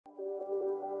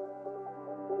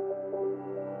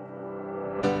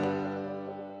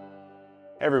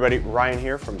Hey everybody, Ryan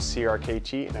here from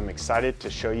CRKT, and I'm excited to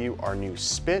show you our new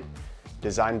S.P.I.T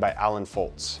designed by Alan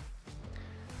Folts.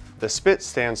 The S.P.I.T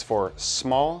stands for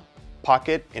Small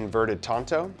Pocket Inverted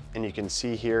Tanto, and you can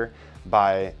see here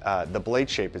by the blade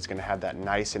shape, it's going to have that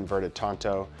nice inverted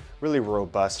tanto, really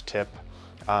robust tip.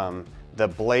 The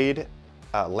blade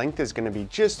length is going to be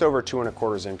just over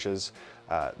 2¼ inches.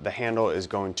 The handle is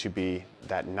going to be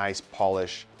that nice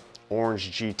polished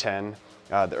orange G10.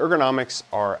 The ergonomics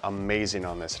are amazing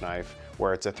on this knife,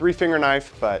 where it's a 3-finger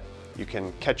knife, but you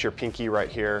can catch your pinky right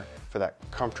here for that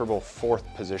comfortable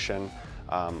 4th position.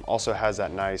 Also has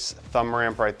that nice thumb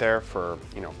ramp right there for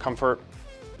comfort.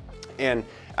 And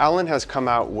Alan has come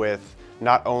out with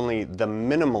not only the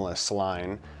minimalist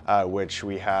line, which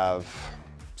we have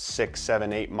 6,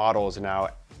 7, 8 models now,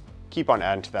 keep on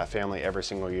adding to that family every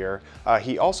single year.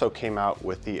 He also came out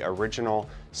with the original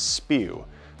S.P.E.W.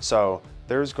 So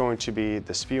there's going to be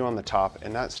the S.P.E.W on the top,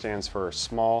 and that stands for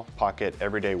Small Pocket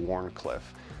Everyday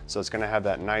Wharncliffe. So it's going to have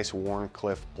that nice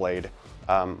Wharncliffe blade,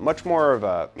 much more of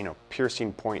a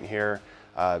piercing point here,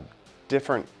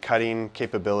 different cutting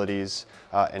capabilities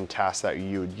and tasks that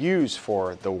you would use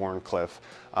for the Wharncliffe.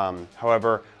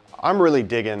 However, I'm really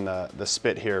digging the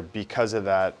S.P.I.T here because of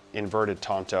that inverted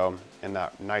tanto and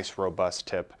that nice robust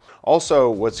tip. Also,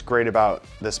 what's great about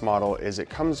this model is it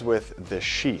comes with the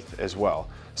sheath as well.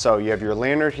 So you have your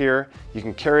lanyard here, you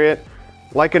can carry it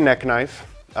like a neck knife,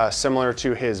 similar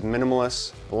to his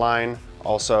minimalist line,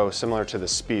 also similar to the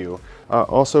S.P.E.W.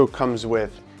 Also comes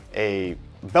with a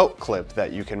belt clip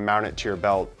that you can mount it to your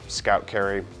belt, scout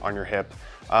carry on your hip.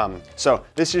 So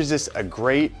this is just a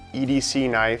great EDC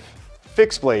knife,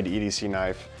 fixed blade EDC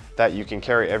knife that you can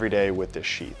carry every day with this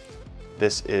sheath.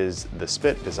 This is the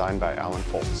S.P.I.T designed by Alan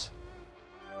Folts.